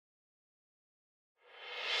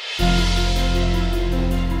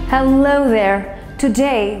Hello there.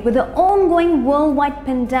 Today, with the ongoing worldwide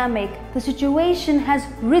pandemic, the situation has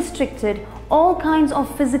restricted all kinds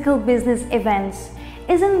of physical business events.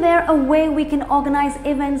 Isn't there a way we can organize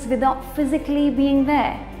events without physically being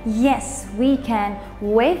there? Yes, we can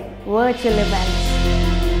with virtual events.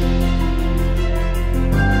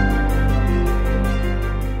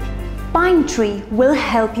 Pinetree will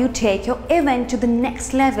help you take your event to the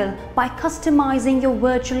next level by customizing your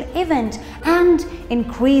virtual event and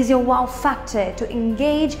increase your wow factor to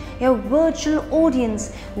engage your virtual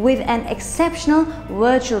audience with an exceptional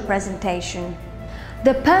virtual presentation.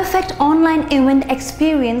 The perfect online event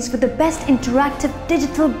experience with the best interactive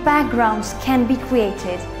digital backgrounds can be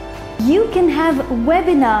created. You can have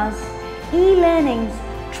webinars, e-learnings,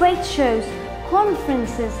 trade shows,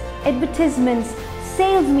 conferences, advertisements,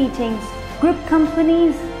 sales meetings, group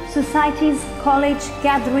companies, societies, college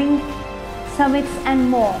gathering, summits and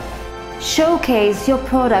more. Showcase your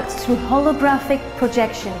products through holographic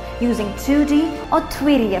projection using 2D or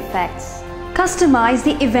 3D effects. Customize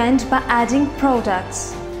the event by adding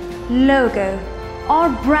products, logo or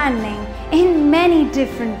branding in many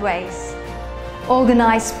different ways.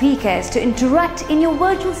 Organize speakers to interact in your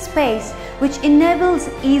virtual space, which enables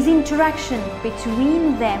easy interaction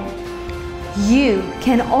between them. You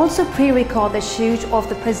can also pre-record the shoot of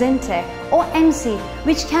the presenter or MC,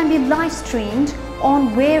 which can be live streamed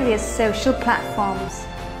on various social platforms.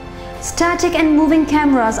 Static and moving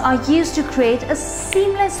cameras are used to create a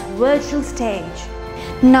seamless virtual stage.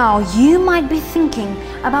 Now you might be thinking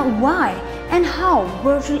about why and how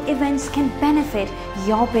virtual events can benefit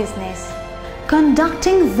your business.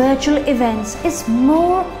 Conducting virtual events is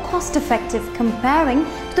more cost-effective comparing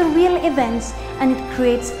to the real events, and it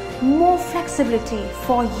creates more flexibility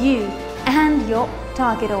for you and your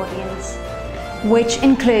target audience, which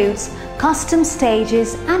includes custom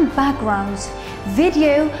stages and backgrounds,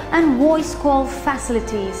 video and voice call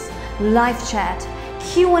facilities, live chat,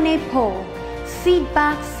 Q&A poll,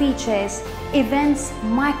 feedback features, events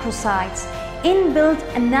microsites, inbuilt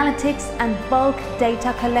analytics and bulk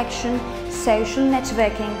data collection, social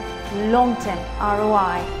networking, long-term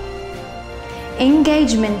ROI.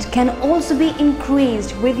 Engagement can also be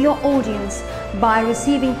increased with your audience by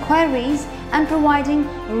receiving queries and providing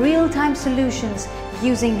real-time solutions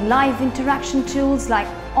using live interaction tools like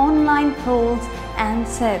online polls and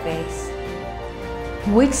surveys.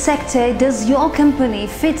 Which sector does your company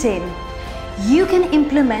fit in? You can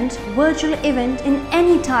implement virtual event in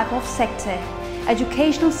any type of sector: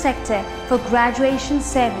 educational sector for graduation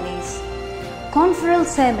ceremonies, conferral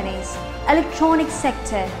ceremonies, electronic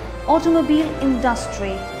sector, automobile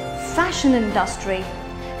industry, fashion industry,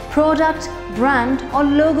 product, brand or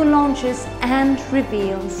logo launches and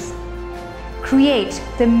reveals. Create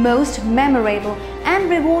the most memorable and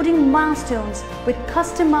rewarding milestones with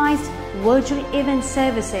customized virtual event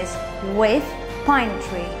services with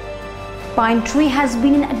Pinetree. Pinetree has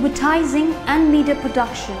been in advertising and media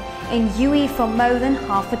production in UAE for more than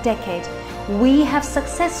half a decade. We have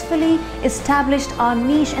successfully established our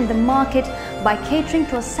niche in the market by catering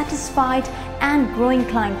to a satisfied and growing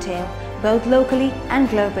clientele, both locally and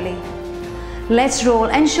globally. Let's roll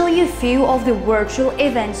and show you a few of the virtual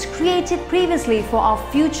events created previously for our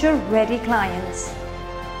future-ready clients.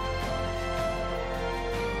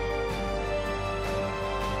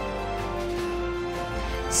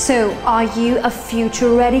 So, are you a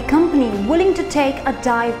future-ready company willing to take a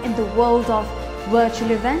dive in the world of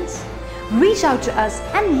virtual events? Reach out to us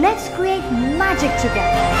and let's create magic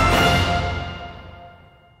together.